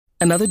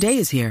Another day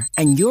is here,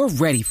 and you're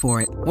ready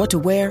for it. What to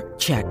wear?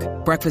 Check.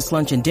 Breakfast,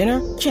 lunch, and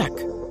dinner? Check.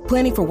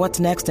 Planning for what's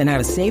next and how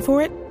to save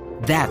for it?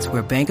 That's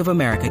where Bank of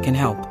America can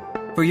help.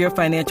 For your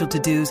financial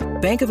to-dos,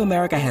 Bank of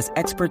America has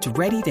experts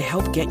ready to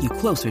help get you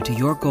closer to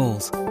your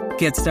goals.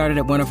 Get started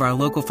at one of our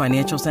local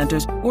financial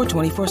centers or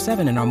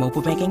 24/7 in our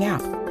mobile banking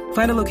app.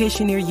 Find a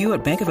location near you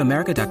at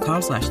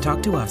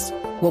bankofamerica.com/talktous.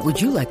 What would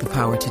you like the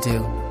power to do?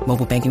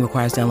 Mobile banking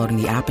requires downloading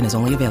the app and is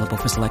only available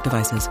for select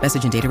devices.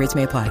 Message and data rates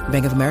may apply.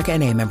 Bank of America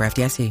N.A., member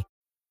FDIC.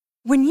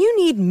 When you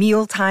need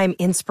mealtime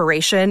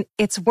inspiration,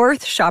 it's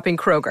worth shopping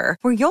Kroger,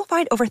 where you'll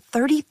find over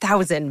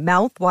 30,000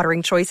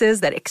 mouth-watering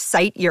choices that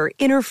excite your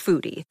inner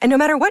foodie. And no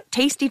matter what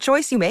tasty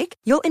choice you make,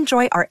 you'll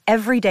enjoy our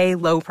everyday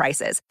low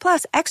prices,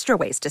 plus extra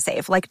ways to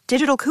save, like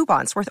digital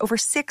coupons worth over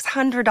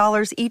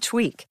 $600 each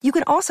week. You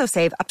can also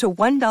save up to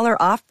 $1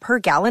 off per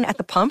gallon at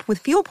the pump with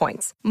fuel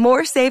points.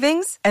 More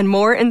savings and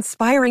more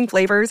inspiring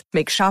flavors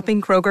make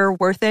shopping Kroger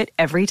worth it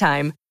every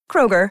time.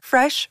 Kroger,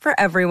 fresh for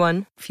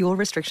everyone. Fuel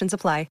restrictions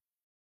apply.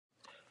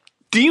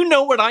 Do you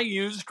know what I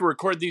use to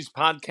record these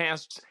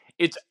podcasts?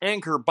 It's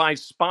Anchor by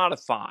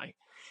Spotify.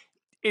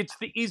 It's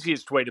the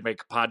easiest way to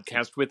make a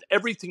podcast with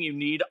everything you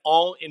need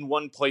all in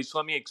one place.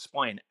 Let me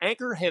explain.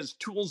 Anchor has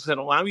tools that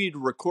allow you to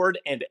record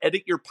and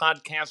edit your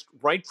podcast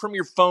right from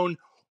your phone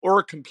or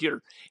a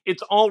computer.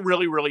 It's all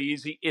really, really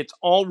easy. It's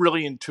all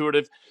really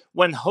intuitive.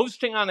 When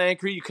hosting on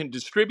Anchor, you can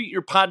distribute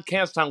your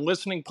podcast on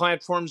listening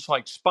platforms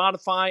like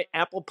Spotify,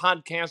 Apple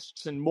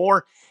Podcasts, and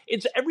more.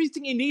 It's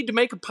everything you need to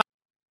make a podcast.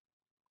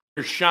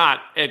 Your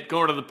shot at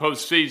going to the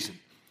postseason.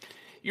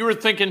 You were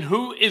thinking,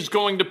 who is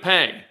going to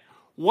pay?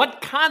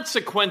 What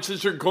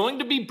consequences are going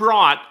to be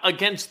brought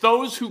against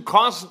those who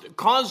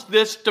caused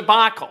this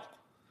debacle?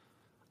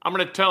 I'm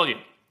going to tell you.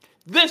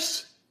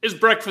 This is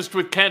Breakfast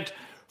with Kent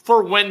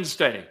for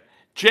Wednesday,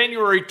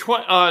 January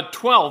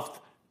 12th,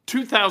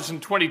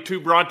 2022,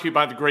 brought to you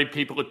by the great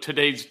people at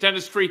Today's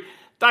Dentistry.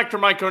 Dr.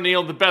 Mike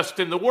O'Neill, the best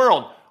in the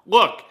world.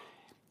 Look,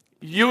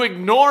 you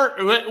ignore,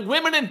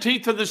 women and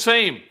teeth are the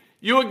same.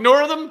 You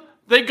ignore them,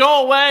 they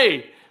go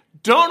away.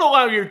 Don't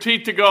allow your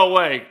teeth to go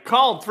away.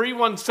 Call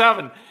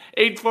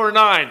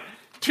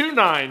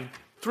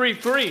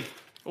 317-849-2933.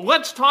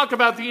 Let's talk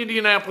about the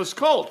Indianapolis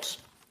Colts.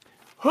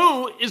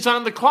 Who is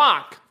on the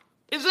clock?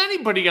 Is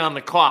anybody on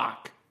the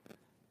clock?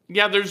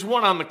 Yeah, there's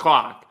one on the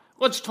clock.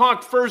 Let's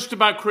talk first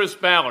about Chris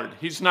Ballard.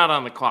 He's not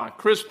on the clock.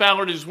 Chris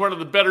Ballard is one of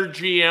the better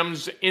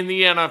GMs in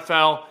the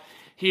NFL.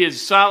 He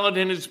is solid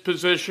in his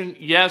position.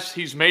 Yes,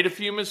 he's made a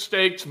few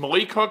mistakes.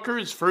 Malik Hooker,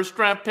 his first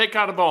draft pick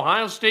out of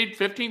Ohio State,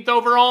 15th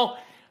overall,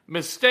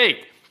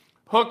 mistake.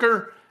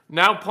 Hooker,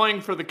 now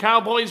playing for the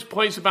Cowboys,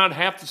 plays about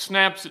half the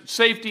snaps at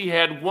safety. He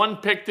had one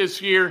pick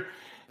this year,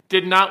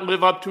 did not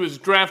live up to his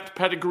draft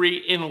pedigree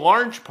in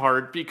large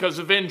part because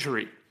of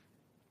injury.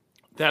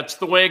 That's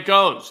the way it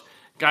goes.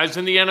 Guys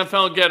in the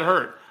NFL get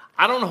hurt.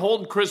 I don't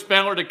hold Chris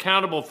Ballard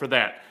accountable for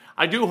that.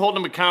 I do hold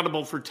him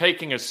accountable for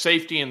taking a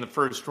safety in the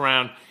first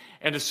round,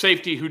 and a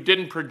safety who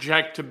didn't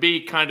project to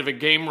be kind of a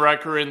game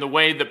wrecker in the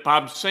way that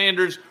Bob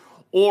Sanders,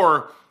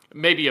 or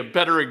maybe a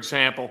better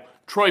example,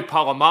 Troy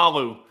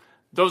Polamalu,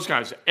 those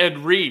guys, Ed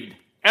Reed.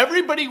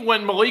 Everybody,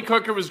 when Malik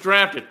Hooker was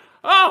drafted,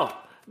 oh,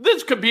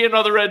 this could be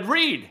another Ed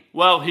Reed.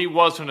 Well, he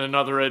wasn't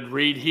another Ed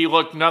Reed. He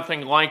looked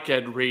nothing like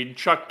Ed Reed.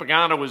 Chuck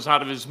Pagano was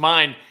out of his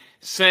mind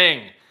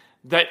saying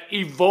that,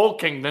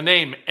 evoking the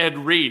name Ed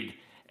Reed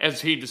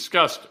as he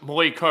discussed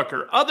Malik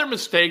Hooker. Other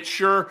mistakes,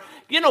 sure.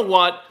 You know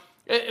what?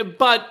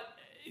 But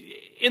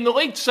in the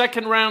late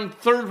second round,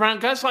 third round,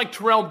 guys like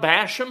Terrell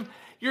Basham,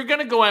 you're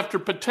going to go after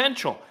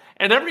potential.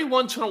 And every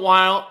once in a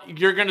while,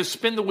 you're going to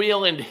spin the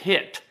wheel and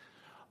hit.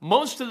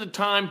 Most of the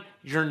time,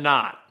 you're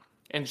not.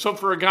 And so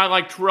for a guy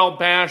like Terrell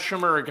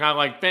Basham or a guy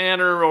like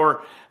Banner,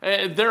 or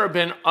there have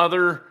been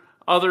other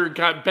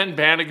guys, Ben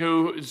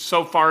Bannigu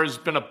so far has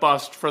been a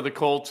bust for the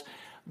Colts.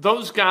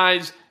 Those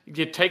guys,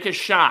 you take a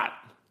shot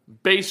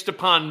based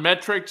upon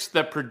metrics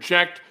that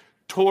project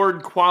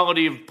toward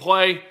quality of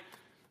play,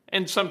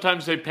 and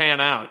sometimes they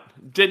pan out.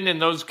 Didn't in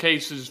those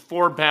cases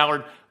for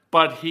Ballard,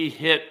 but he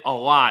hit a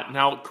lot.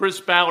 Now, Chris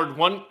Ballard,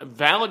 one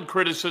valid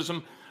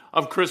criticism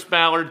of Chris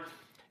Ballard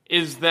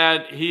is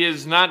that he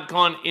has not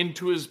gone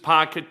into his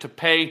pocket to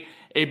pay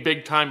a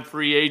big-time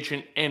free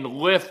agent and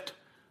lift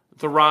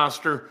the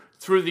roster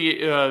through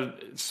the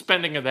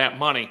spending of that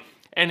money.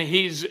 And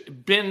he's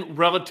been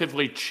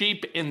relatively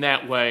cheap in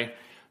that way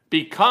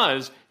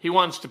because he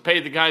wants to pay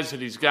the guys that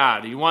he's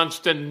got. He wants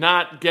to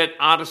not get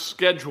out of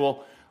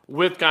schedule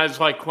with guys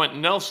like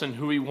Quentin Nelson,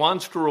 who he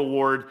wants to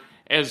reward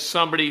as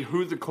somebody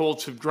who the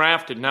Colts have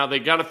drafted. Now, they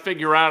got to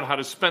figure out how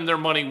to spend their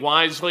money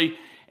wisely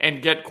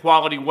and get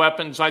quality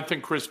weapons. I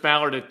think Chris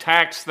Ballard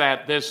attacks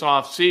that this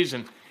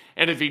offseason.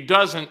 And if he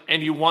doesn't,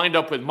 and you wind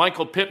up with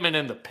Michael Pittman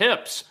and the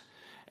Pips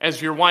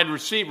as your wide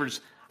receivers,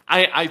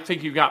 I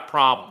think you got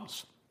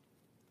problems.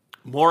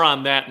 More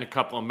on that in a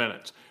couple of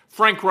minutes.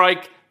 Frank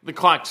Reich, the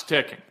clock's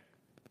ticking.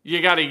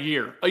 You got a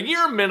year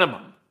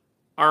minimum,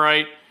 all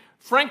right?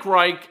 Frank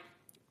Reich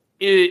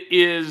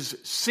is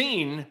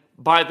seen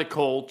by the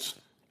Colts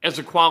as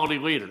a quality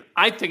leader.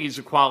 I think he's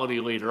a quality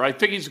leader. I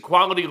think he's a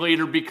quality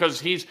leader because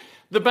he's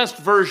the best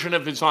version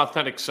of his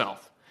authentic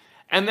self.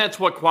 And that's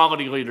what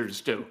quality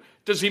leaders do.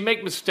 Does he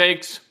make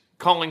mistakes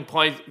calling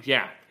plays?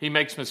 Yeah, he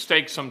makes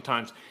mistakes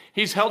sometimes.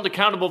 He's held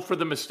accountable for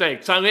the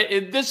mistakes.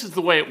 This is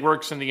the way it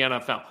works in the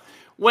NFL.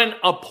 When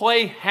a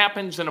play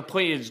happens and a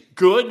play is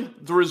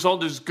good, the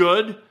result is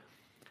good,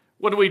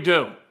 what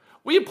do?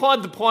 We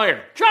applaud the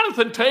player.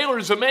 Jonathan Taylor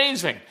is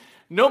amazing.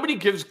 Nobody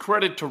gives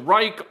credit to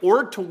Reich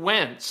or to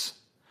Wentz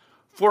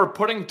for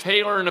putting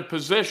Taylor in a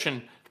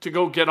position to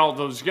go get all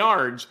those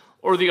yards,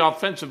 or the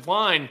offensive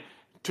line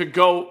to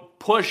go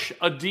push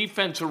a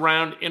defense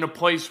around in a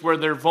place where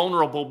they're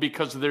vulnerable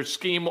because of their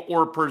scheme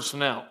or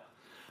personnel.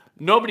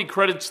 Nobody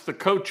credits the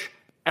coach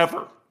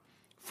ever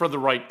for the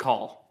right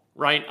call,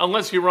 right?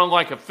 Unless you run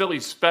like a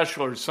Philly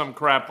special or some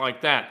crap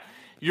like that.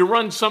 You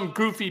run some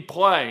goofy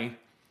play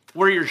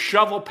where you're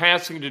shovel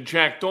passing to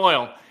Jack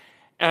Doyle,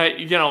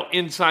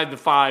 inside the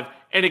 5,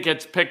 and it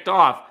gets picked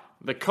off.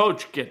 The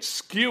coach gets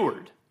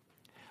skewered.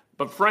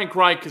 But Frank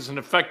Reich is an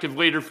effective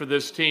leader for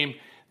this team.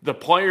 The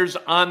players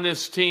on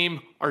this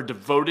team are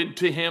devoted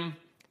to him.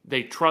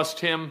 They trust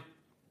him.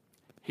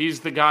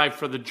 He's the guy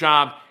for the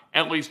job,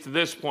 at least to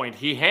this point.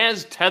 He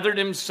has tethered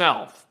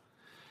himself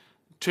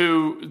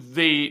to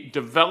the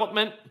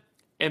development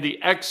and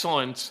the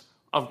excellence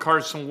of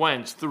Carson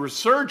Wentz, the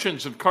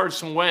resurgence of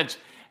Carson Wentz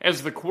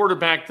as the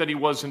quarterback that he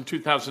was in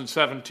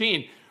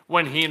 2017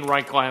 when he and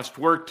Reich last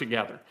worked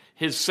together,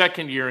 his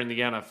second year in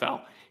the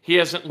NFL. He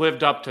hasn't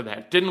lived up to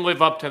that. Didn't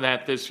live up to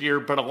that this year,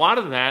 but a lot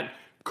of that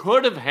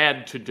could have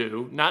had to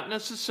do, not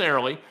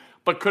necessarily,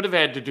 but could have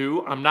had to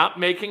do, I'm not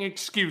making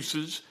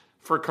excuses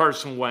for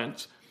Carson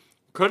Wentz,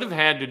 could have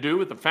had to do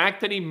with the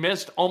fact that he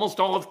missed almost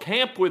all of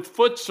camp with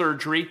foot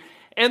surgery,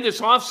 and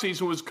this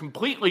offseason was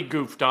completely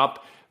goofed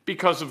up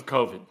because of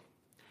COVID.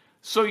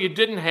 So you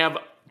didn't have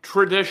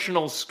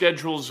traditional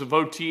schedules of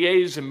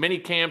OTAs and mini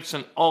camps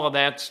and all of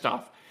that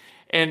stuff.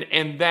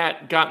 And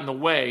that got in the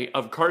way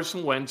of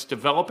Carson Wentz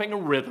developing a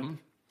rhythm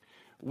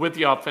with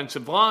the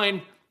offensive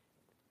line,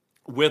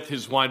 with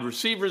his wide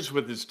receivers,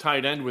 with his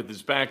tight end, with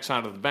his backs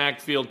out of the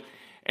backfield,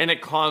 and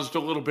it caused a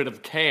little bit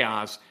of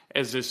chaos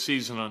as this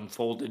season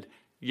unfolded.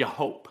 You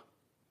hope.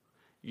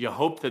 You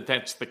hope that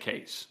that's the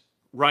case,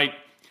 right?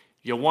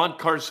 You want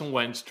Carson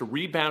Wentz to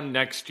rebound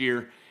next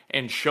year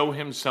and show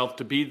himself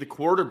to be the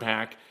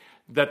quarterback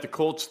that the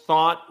Colts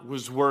thought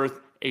was worth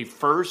a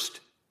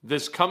first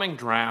this coming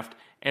draft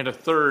and a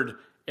third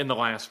in the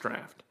last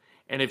draft.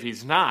 And if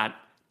he's not,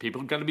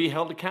 people are going to be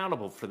held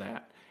accountable for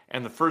that.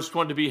 And the first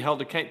one to be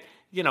held accountable,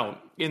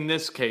 in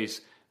this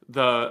case,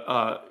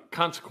 the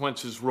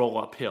consequences roll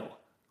uphill,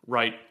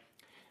 right?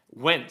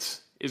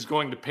 Wentz is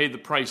going to pay the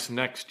price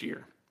next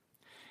year.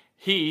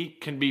 He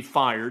can be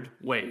fired,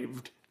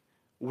 waived,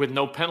 with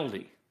no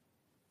penalty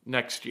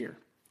next year.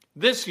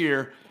 This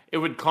year, it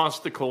would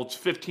cost the Colts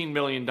 $15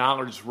 million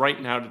right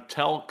now to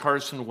tell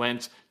Carson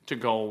Wentz to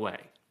go away.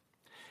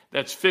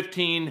 That's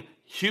 15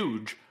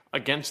 huge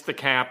against the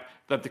cap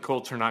that the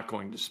Colts are not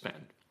going to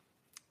spend.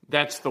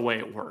 That's the way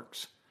it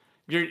works.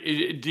 Do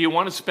you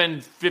want to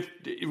spend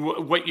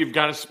what you've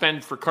got to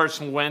spend for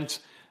Carson Wentz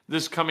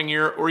this coming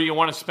year, or you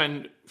want to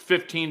spend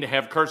 15 to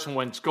have Carson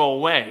Wentz go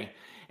away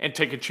and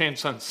take a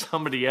chance on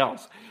somebody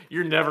else?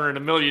 You're never in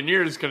a million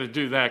years going to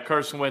do that.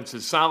 Carson Wentz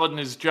is solid in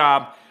his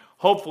job.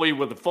 Hopefully,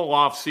 with a full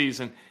off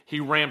season, he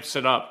ramps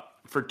it up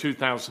for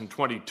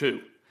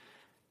 2022.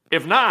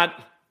 If not,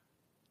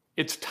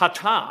 it's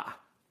ta-ta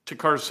to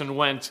Carson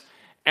Wentz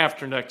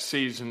after next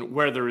season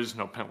where there is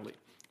no penalty.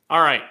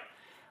 All right,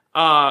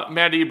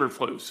 Matt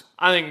Eberflus.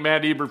 I think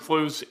Matt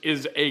Eberflus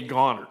is a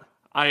goner.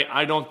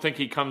 I don't think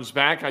he comes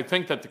back. I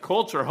think that the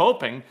Colts are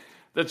hoping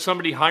that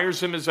somebody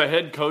hires him as a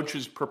head coach,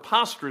 as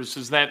preposterous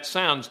as that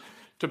sounds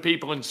to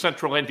people in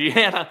central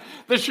Indiana.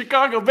 The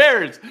Chicago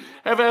Bears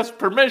have asked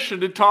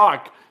permission to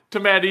talk to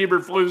Matt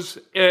Eberflus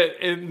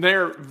in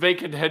their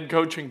vacant head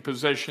coaching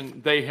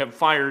position. They have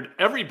fired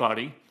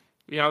everybody.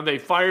 They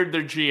fired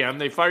their GM.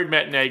 They fired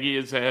Matt Nagy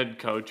as the head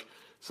coach.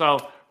 So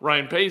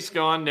Ryan Pace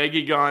gone,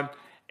 Nagy gone,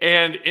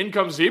 and in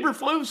comes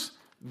Eberflus.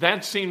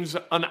 That seems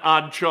an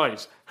odd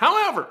choice.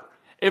 However,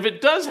 if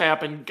it does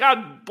happen,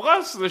 God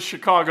bless the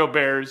Chicago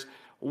Bears.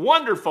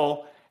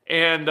 Wonderful.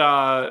 And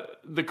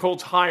the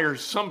Colts hire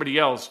somebody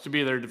else to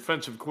be their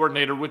defensive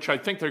coordinator, which I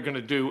think they're going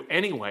to do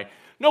anyway.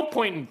 No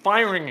point in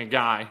firing a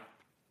guy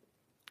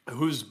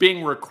who's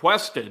being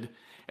requested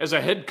as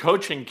a head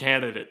coaching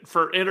candidate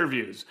for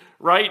interviews,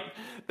 right?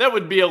 That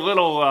would be a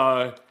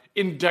little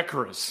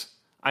indecorous,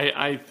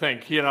 I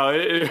think.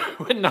 It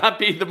would not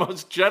be the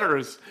most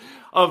generous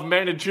of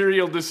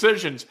managerial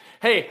decisions.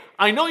 Hey,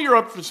 I know you're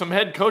up for some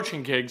head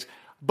coaching gigs,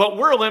 but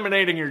we're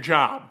eliminating your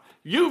job.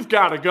 You've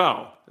got to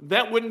go.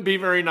 That wouldn't be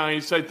very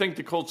nice. I think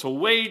the Colts will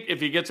wait.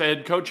 If he gets a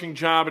head coaching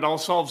job, it all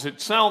solves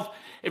itself.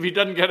 If he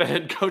doesn't get a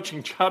head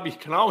coaching job, you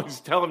can always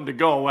tell him to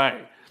go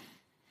away.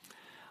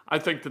 I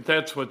think that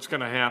that's what's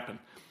going to happen.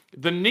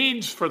 The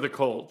needs for the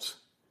Colts.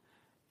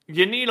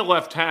 You need a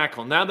left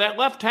tackle. Now, that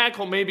left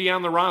tackle may be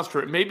on the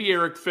roster. It may be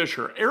Eric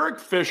Fisher. Eric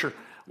Fisher,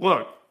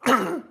 look,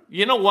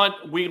 You know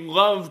what? We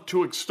love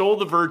to extol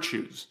the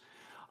virtues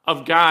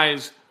of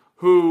guys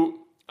who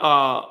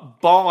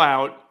ball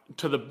out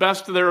to the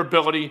best of their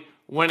ability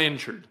when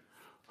injured,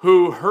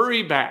 who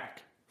hurry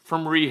back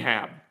from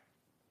rehab,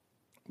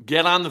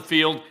 get on the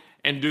field,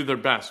 and do their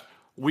best.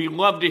 We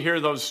love to hear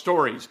those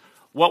stories.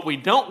 What we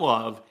don't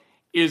love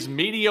is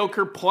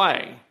mediocre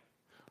play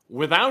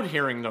without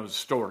hearing those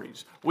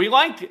stories. We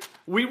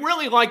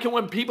really like it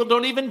when people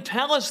don't even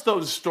tell us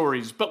those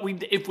stories. But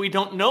if we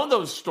don't know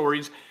those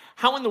stories,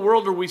 how in the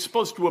world are we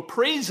supposed to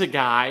appraise a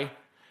guy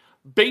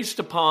based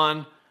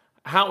upon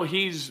how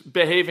he's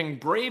behaving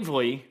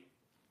bravely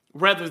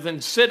rather than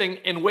sitting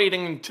and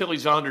waiting until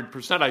he's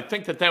 100%? I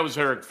think that was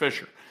Eric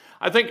Fisher.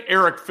 I think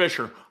Eric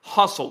Fisher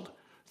hustled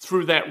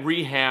through that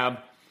rehab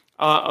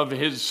of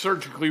his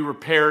surgically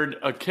repaired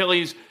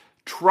Achilles,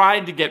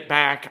 tried to get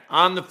back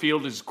on the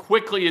field as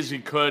quickly as he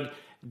could,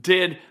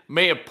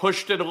 may have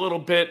pushed it a little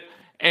bit,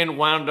 and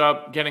wound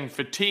up getting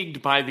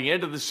fatigued by the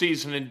end of the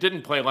season and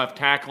didn't play left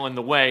tackle in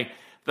the way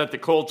that the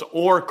Colts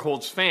or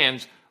Colts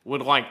fans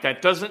would like.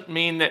 That doesn't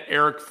mean that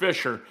Eric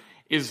Fisher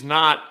is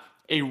not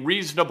a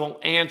reasonable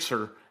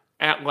answer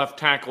at left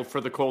tackle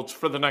for the Colts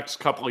for the next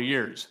couple of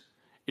years.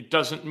 It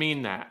doesn't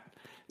mean that.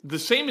 The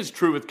same is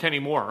true with Kenny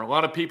Moore. A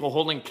lot of people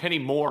holding Kenny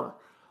Moore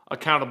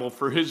accountable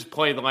for his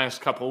play the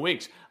last couple of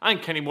weeks. I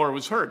think Kenny Moore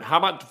was hurt. How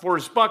about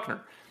DeForest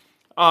Buckner?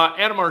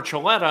 Adam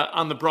Archuleta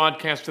on the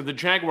broadcast of the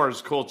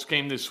Jaguars-Colts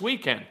game this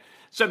weekend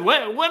said,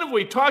 when have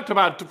we talked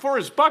about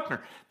DeForest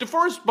Buckner?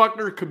 DeForest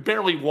Buckner could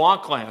barely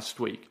walk last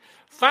week.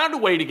 Found a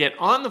way to get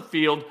on the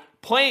field,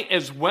 play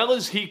as well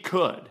as he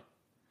could.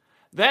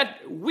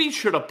 That we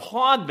should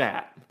applaud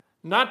that,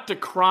 not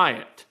decry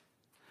it.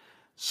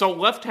 So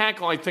left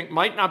tackle, I think,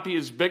 might not be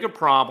as big a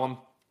problem,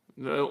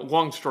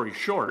 long story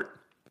short,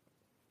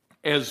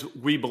 as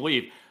we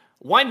believe.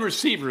 Wide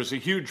receiver is a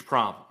huge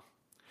problem.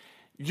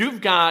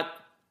 You've got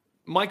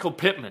Michael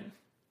Pittman,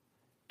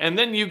 and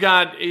then you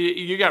got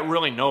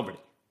really nobody.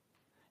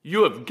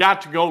 You have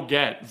got to go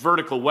get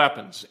vertical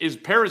weapons. Is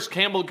Paris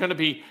Campbell going to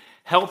be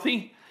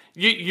healthy?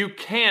 You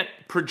can't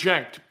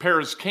project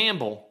Paris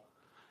Campbell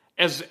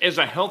as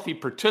a healthy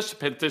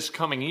participant this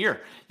coming year.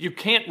 You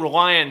can't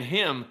rely on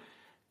him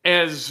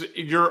as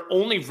your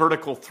only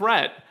vertical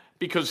threat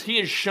because he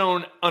has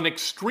shown an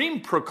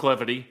extreme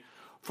proclivity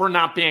for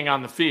not being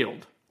on the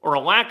field, or a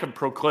lack of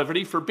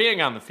proclivity for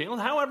being on the field,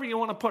 however you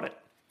want to put it.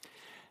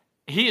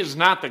 He is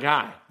not the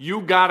guy.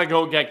 You got to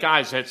go get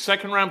guys. That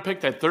second-round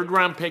pick, that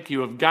third-round pick,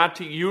 you have got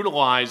to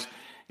utilize.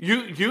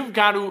 You've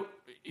got to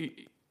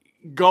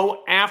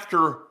go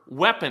after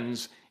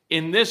weapons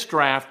in this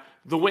draft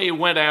the way you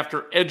went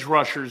after edge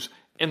rushers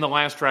in the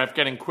last draft,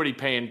 getting Kwity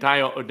Paye and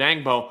Dayo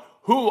Odangbo,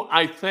 who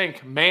I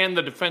think manned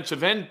the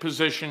defensive end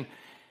position,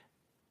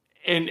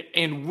 and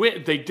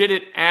they did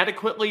it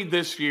adequately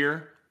this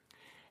year.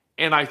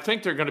 And I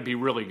think they're going to be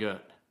really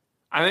good.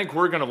 I think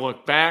we're going to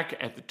look back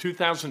at the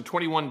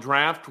 2021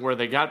 draft where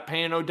they got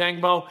Paye and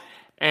Odangbo,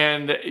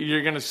 and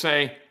you're going to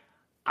say,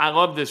 I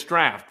love this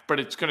draft, but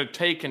it's going to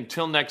take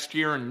until next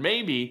year and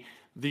maybe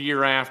the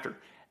year after.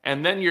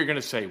 And then you're going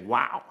to say,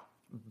 wow,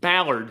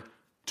 Ballard,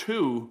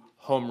 2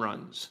 home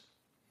runs.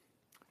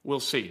 We'll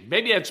see.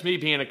 Maybe that's me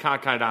being a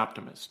cockeyed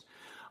optimist.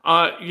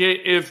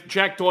 If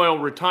Jack Doyle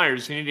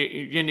retires,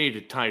 you need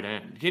a tight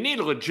end. You need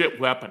a legit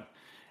weapon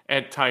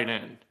at tight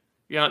end.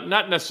 Yeah,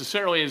 not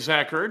necessarily a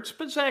Zach Ertz,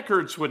 but Zach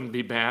Ertz wouldn't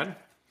be bad.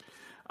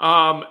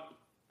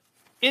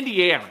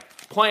 Indiana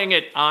playing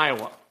at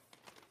Iowa.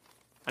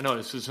 I know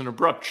this is an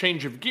abrupt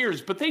change of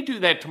gears, but they do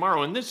that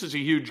tomorrow, and this is a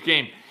huge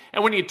game.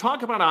 And when you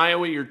talk about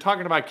Iowa, you're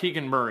talking about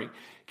Keegan Murray.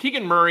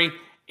 Keegan Murray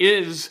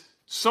is,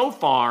 so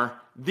far,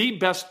 the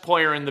best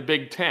player in the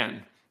Big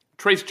Ten.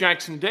 Trace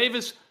Jackson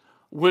Davis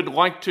would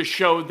like to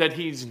show that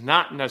he's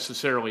not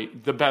necessarily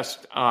the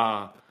best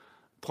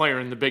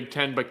player in the Big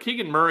Ten, but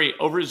Keegan Murray,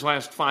 over his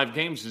last 5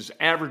 games, is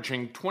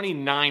averaging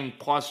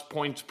 29-plus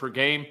points per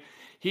game.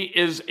 He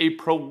is a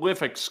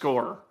prolific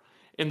scorer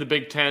in the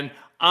Big Ten.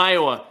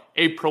 Iowa,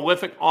 a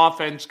prolific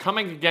offense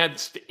coming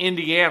against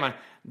Indiana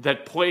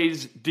that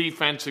plays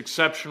defense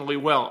exceptionally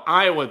well.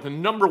 Iowa, the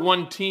number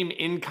 1 team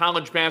in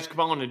college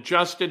basketball in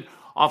adjusted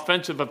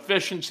offensive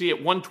efficiency at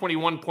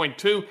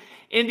 121.2.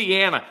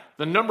 Indiana,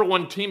 the number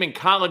 1 team in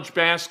college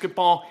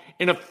basketball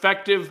in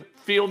effective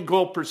field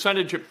goal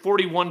percentage at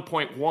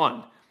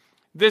 41.1.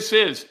 This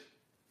is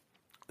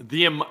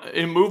the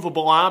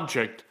immovable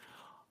object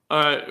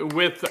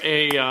with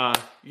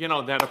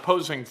that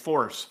opposing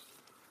force.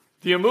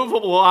 The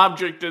immovable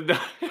object,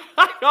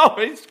 I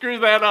always screw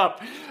that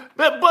up.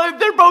 But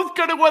they're both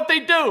good at what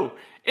they do.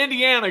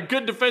 Indiana,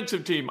 good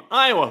defensive team.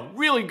 Iowa,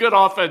 really good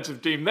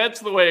offensive team.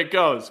 That's the way it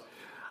goes.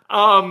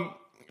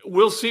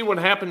 We'll see what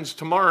happens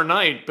tomorrow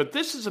night, but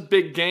this is a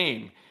big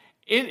game.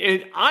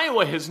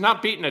 Iowa has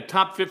not beaten a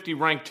top 50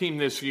 ranked team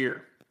this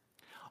year.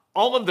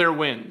 All of their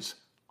wins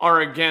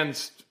are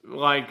against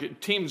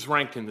teams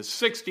ranked in the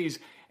 60s,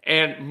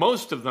 and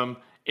most of them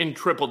in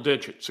triple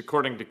digits,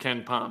 according to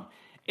Ken Pom.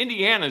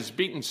 Indiana's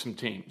beaten some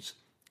teams.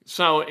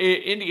 So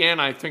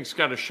Indiana, I think, has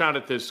got a shot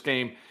at this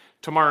game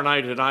tomorrow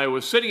night at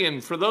Iowa City.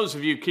 And for those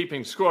of you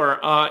keeping score,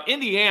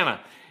 Indiana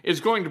is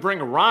going to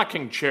bring a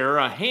rocking chair,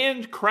 a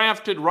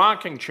handcrafted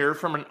rocking chair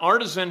from an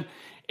artisan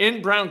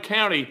in Brown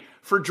County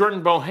for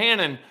Jordan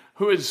Bohannon,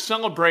 who is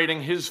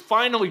celebrating his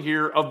final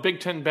year of Big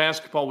Ten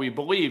basketball, we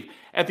believe,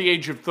 at the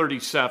age of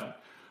 37.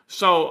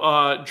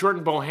 So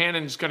Jordan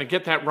Bohannon is going to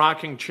get that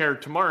rocking chair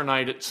tomorrow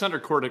night at center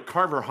court at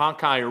Carver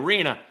Hawkeye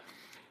Arena.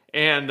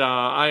 And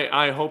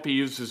I hope he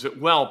uses it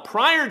well.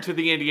 Prior to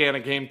the Indiana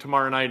game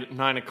tomorrow night at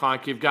 9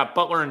 o'clock, you've got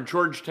Butler and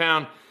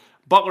Georgetown.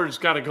 Butler's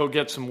got to go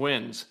get some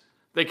wins.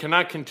 They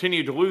cannot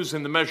continue to lose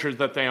in the measure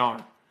that they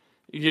are.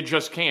 You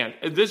just can't.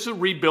 This is a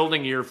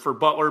rebuilding year for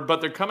Butler,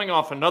 but they're coming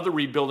off another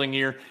rebuilding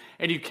year,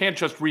 and you can't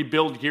just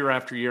rebuild year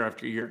after year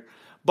after year.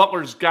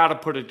 Butler's got to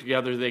put it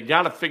together. They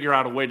got to figure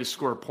out a way to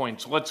score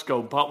points. Let's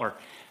go, Butler.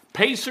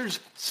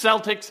 Pacers,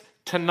 Celtics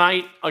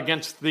tonight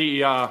against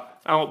the,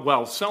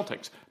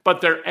 Celtics.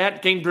 But they're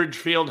at Gainbridge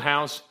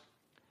Fieldhouse.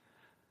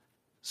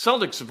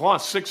 Celtics have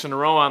lost 6 in a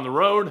row on the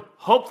road.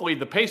 Hopefully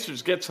the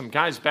Pacers get some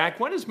guys back.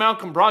 When is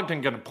Malcolm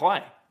Brogdon going to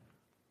play?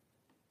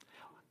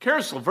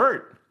 Karis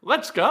LeVert,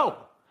 let's go.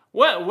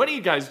 What are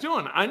you guys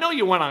doing? I know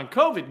you went on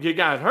COVID. You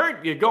got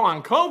hurt. You go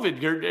on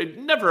COVID. You're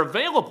never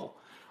available.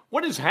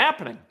 What is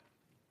happening?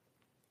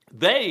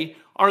 They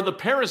are the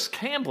Paris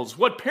Campbells.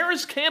 What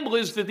Paris Campbell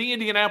is to the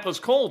Indianapolis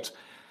Colts,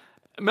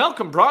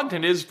 Malcolm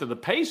Brogdon is to the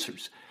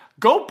Pacers.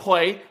 Go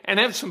play and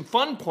have some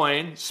fun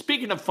playing.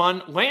 Speaking of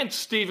fun, Lance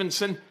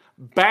Stevenson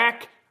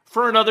back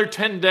for another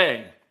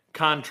 10-day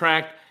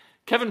contract.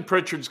 Kevin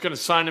Pritchard's going to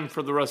sign him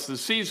for the rest of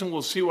the season.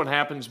 We'll see what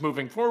happens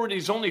moving forward.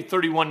 He's only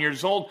 31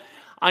 years old.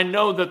 I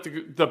know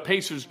that the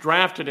Pacers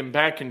drafted him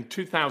back in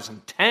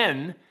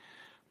 2010,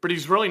 but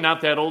he's really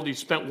not that old. He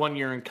spent 1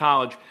 year in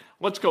college.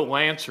 Let's go,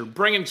 Lancer,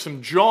 bringing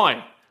some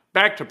joy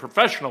back to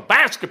professional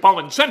basketball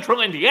in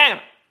Central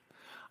Indiana.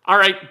 All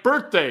right,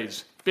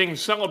 birthdays being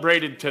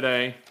celebrated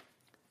today,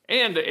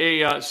 and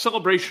a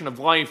celebration of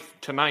life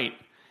tonight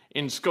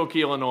in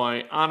Skokie,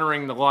 Illinois,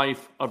 honoring the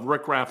life of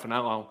Rick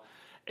Raffanello,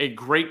 a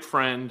great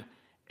friend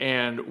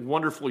and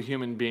wonderful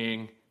human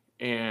being,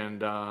 and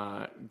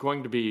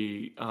going to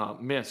be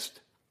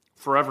missed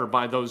forever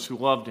by those who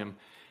loved him,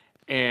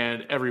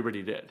 and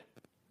everybody did.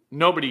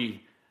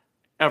 Nobody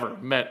ever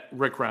met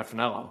Rick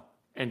Raffanello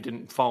and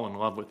didn't fall in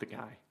love with the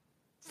guy.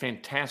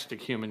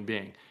 Fantastic human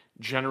being,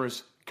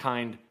 generous,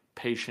 kind,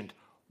 patient,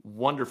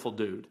 wonderful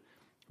dude.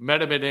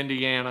 Met him at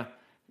Indiana.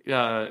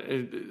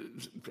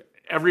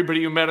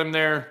 Everybody who met him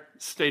there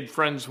stayed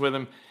friends with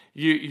him.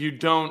 You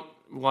don't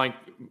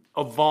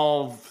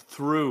evolve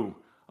through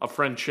a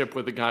friendship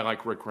with a guy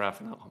like Rick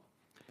Raffanello.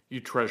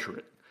 You treasure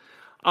it.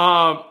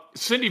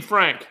 Cindy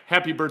Frank,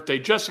 happy birthday.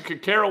 Jessica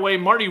Caraway,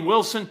 Marty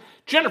Wilson,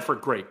 Jennifer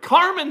Gray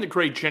Carmen, the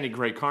great Jenny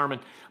Gray Carmen,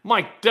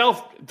 Mike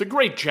Delft, the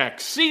great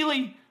Jack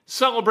Seeley,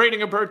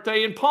 celebrating a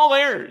birthday, and Paul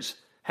Ayers,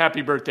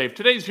 happy birthday. If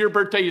today's your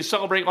birthday, you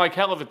celebrate like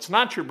hell. If it's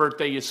not your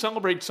birthday, you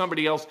celebrate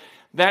somebody else.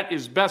 That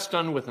is best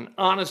done with an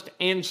honest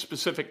and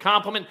specific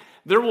compliment.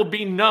 There will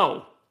be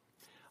no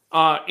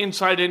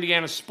Inside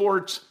Indiana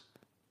Sports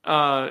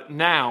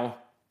now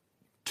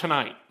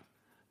tonight,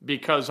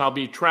 because I'll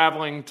be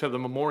traveling to the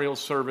memorial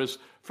service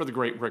for the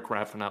great Rick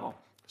Raffanello.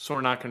 So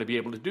we're not going to be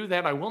able to do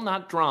that. I will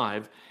not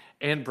drive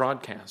and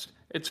broadcast.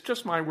 It's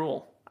just my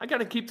rule. I got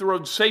to keep the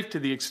road safe to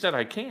the extent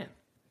I can.